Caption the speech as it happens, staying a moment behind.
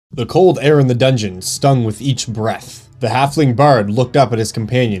The cold air in the dungeon stung with each breath. The halfling bard looked up at his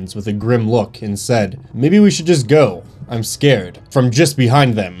companions with a grim look and said, "Maybe we should just go. I'm scared." From just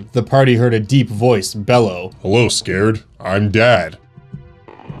behind them, the party heard a deep voice bellow, "Hello, scared. I'm Dad."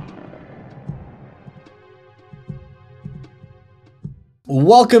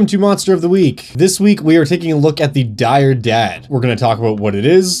 Welcome to Monster of the Week. This week we are taking a look at the Dire Dad. We're going to talk about what it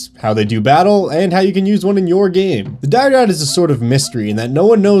is, how they do battle, and how you can use one in your game. The Dire Dad is a sort of mystery in that no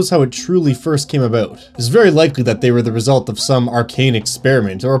one knows how it truly first came about. It's very likely that they were the result of some arcane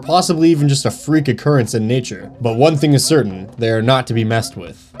experiment, or possibly even just a freak occurrence in nature. But one thing is certain, they are not to be messed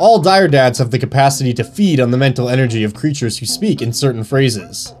with. All Dire Dads have the capacity to feed on the mental energy of creatures who speak in certain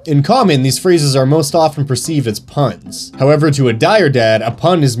phrases. In common, these phrases are most often perceived as puns. However, to a Dire Dad, a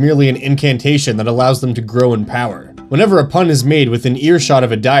pun is merely an incantation that allows them to grow in power. Whenever a pun is made within earshot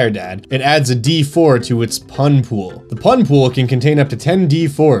of a Dire Dad, it adds a D4 to its pun pool. The pun pool can contain up to 10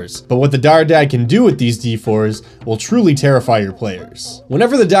 D4s, but what the Dire Dad can do with these D4s will truly terrify your players.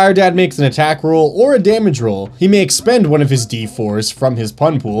 Whenever the Dire Dad makes an attack roll or a damage roll, he may expend one of his D4s from his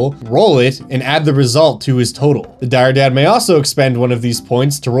pun pool, roll it, and add the result to his total. The Dire Dad may also expend one of these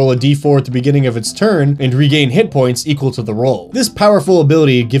points to roll a D4 at the beginning of its turn and regain hit points equal to the roll. This powerful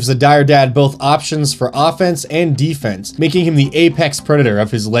ability gives the Dire Dad both options for offense and defense, making him the apex predator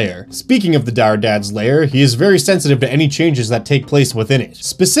of his lair. Speaking of the Dire Dad's lair, he is very sensitive to any changes that take place within it.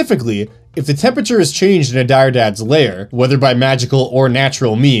 Specifically, if the temperature is changed in a Dire Dad's lair, whether by magical or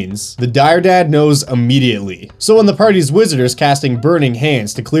natural means, the Dire Dad knows immediately. So when the party's wizard is casting Burning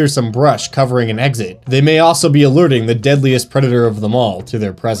Hands to clear some brush covering an exit, they may also be alerting the deadliest predator of them all to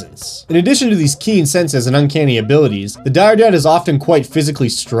their presence. In addition to these keen senses and uncanny abilities, the Dire Dad is often quite physically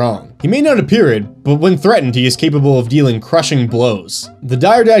strong. He may not appear it, but when threatened he is capable of dealing crushing blows. The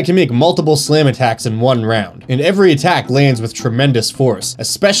Dire Dad can make multiple slam attacks in one round, and every attack lands with tremendous force,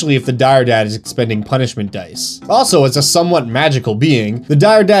 especially if the Dire Dad is expending punishment dice. Also, as a somewhat magical being, the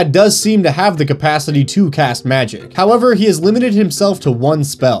Dire Dad does seem to have the capacity to cast magic. However, he has limited himself to one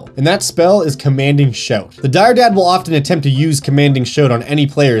spell, and that spell is Commanding Shout. The Dire Dad will often attempt to use Commanding Shout on any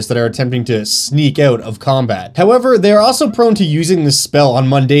players that are attempting to sneak out of combat. However, they are also prone to using this spell on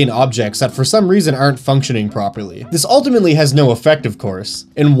mundane objects that for some reason aren't functioning properly. This ultimately has no effect, of course,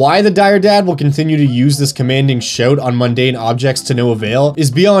 and why the Dire Dad will continue to use this Commanding Shout on mundane objects to no avail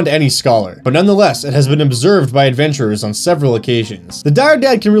is beyond any scholar. But nonetheless, it has been observed by adventurers on several occasions. The Dire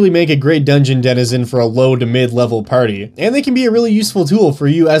Dad can really make a great dungeon denizen for a low to mid-level party, and they can be a really useful tool for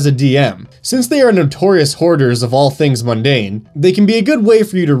you as a DM. Since they are notorious hoarders of all things mundane, they can be a good way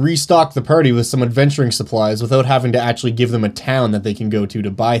for you to restock the party with some adventuring supplies without having to actually give them a town that they can go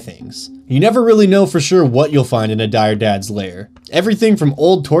to buy things. You never really know for sure what you'll find in a Dire Dad's lair. Everything from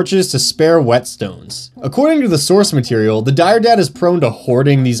old torches to spare whetstones. According to the source material, the Dire Dad is prone to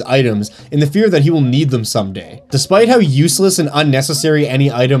hoarding these items in the fear that he will need them someday. Despite how useless and unnecessary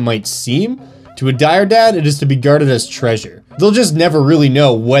any item might seem, to a Dire Dad it is to be guarded as treasure. They'll just never really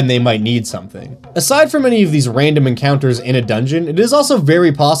know when they might need something. Aside from any of these random encounters in a dungeon, it is also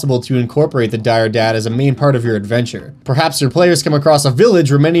very possible to incorporate the Dire Dad as a main part of your adventure. Perhaps your players come across a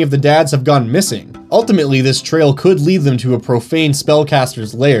village where many of the dads have gone missing. Ultimately, this trail could lead them to a profane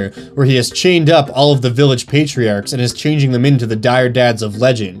spellcaster's lair, where he has chained up all of the village patriarchs and is changing them into the Dire Dads of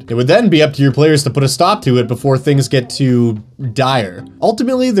legend. It would then be up to your players to put a stop to it before things get too dire.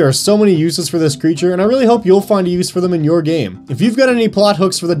 Ultimately, there are so many uses for this creature, and I really hope you'll find a use for them in your game. If you've got any plot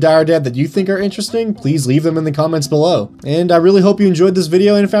hooks for the Dire Dad that you think are interesting, please leave them in the comments below. And I really hope you enjoyed this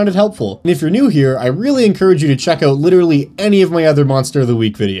video and found it helpful. And if you're new here, I really encourage you to check out literally any of my other Monster of the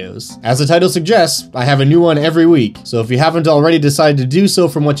Week videos. As the title suggests, I have a new one every week, so if you haven't already decided to do so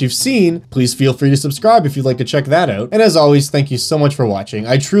from what you've seen, please feel free to subscribe if you'd like to check that out. And as always, thank you so much for watching.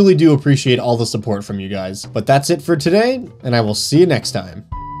 I truly do appreciate all the support from you guys. But that's it for today, and I will see you next time.